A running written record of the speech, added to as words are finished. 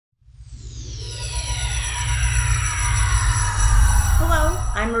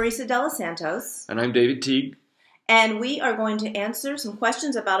I'm Marisa de los Santos. And I'm David Teague. And we are going to answer some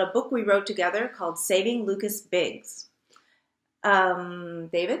questions about a book we wrote together called Saving Lucas Biggs.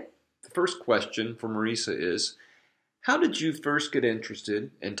 David? The first question for Marisa is, how did you first get interested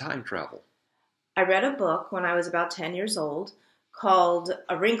in time travel? I read a book when I was about 10 years old called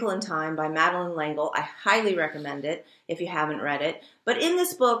A Wrinkle in Time by Madeleine L'Engle. I highly recommend it if you haven't read it. But in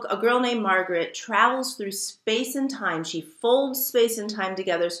this book, a girl named Margaret travels through space and time. She folds space and time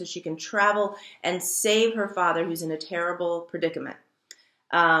together so she can travel and save her father, who's in a terrible predicament.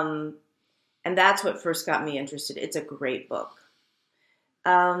 And that's what first got me interested. It's a great book.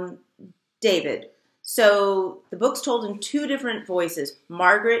 David, so the book's told in two different voices,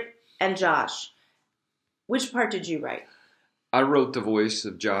 Margaret and Josh. Which part did you write? I wrote the voice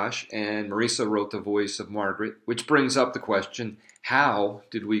of Josh, and Marisa wrote the voice of Margaret, which brings up the question, how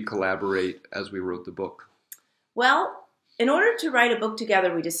did we collaborate as we wrote the book? Well, in order to write a book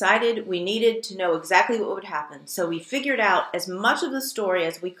together, we decided we needed to know exactly what would happen. So we figured out as much of the story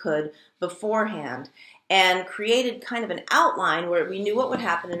as we could beforehand and created kind of an outline where we knew what would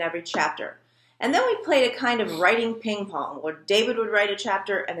happen in every chapter. And then we played a kind of writing ping pong where David would write a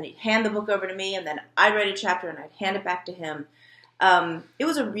chapter and then he'd hand the book over to me, and then I'd write a chapter and I'd hand it back to him. It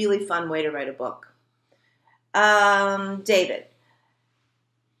was a really fun way to write a book. David,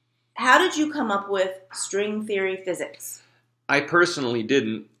 how did you come up with string theory physics? I personally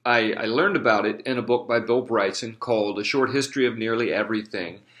didn't. I learned about it in a book by Bill Bryson called A Short History of Nearly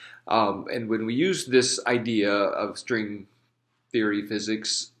Everything. And when we used this idea of string theory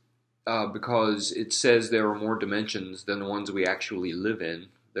physics, because it says there are more dimensions than the ones we actually live in,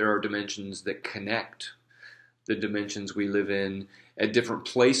 there are dimensions that connect the dimensions we live in at different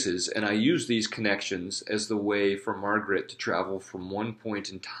places, and I use these connections as the way for Margaret to travel from one point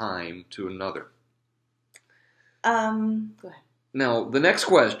in time to another. Go ahead. Now, the next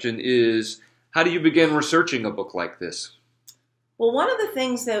question is, how do you begin researching a book like this? Well, one of the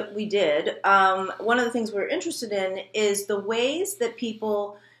things that we did, one of the things we're interested in is the ways that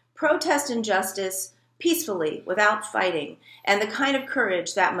people protest injustice peacefully without fighting, and the kind of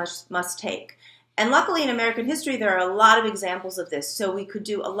courage that must take. And luckily in American history, there are a lot of examples of this. So we could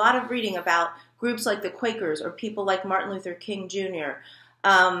do a lot of reading about groups like the Quakers or people like Martin Luther King Jr.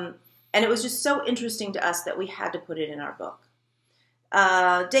 And it was just so interesting to us that we had to put it in our book.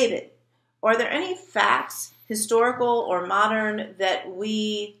 David, are there any facts, historical or modern, that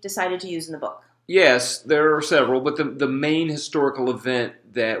we decided to use in the book? Yes, there are several, but the main historical event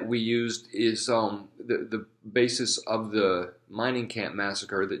that we used is the basis of the mining camp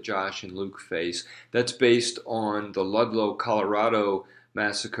massacre that Josh and Luke face. That's based on the Ludlow, Colorado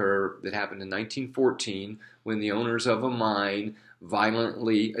massacre that happened in 1914 when the owners of a mine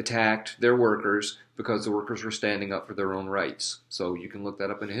violently attacked their workers because the workers were standing up for their own rights. So you can look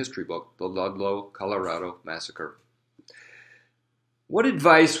that up in a history book, the Ludlow, Colorado massacre. What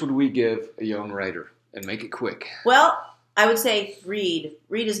advice would we give a young writer? And make it quick. Well, I would say read.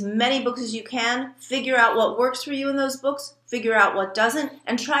 Read as many books as you can. Figure out what works for you in those books. Figure out what doesn't.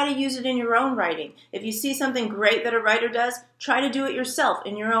 And try to use it in your own writing. If you see something great that a writer does, try to do it yourself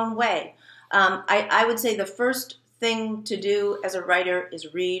in your own way. I would say the first thing to do as a writer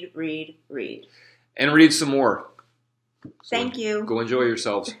is read, read, read. And read some more. Thank you. Go enjoy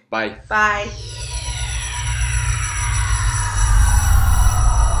yourselves. Bye. Bye.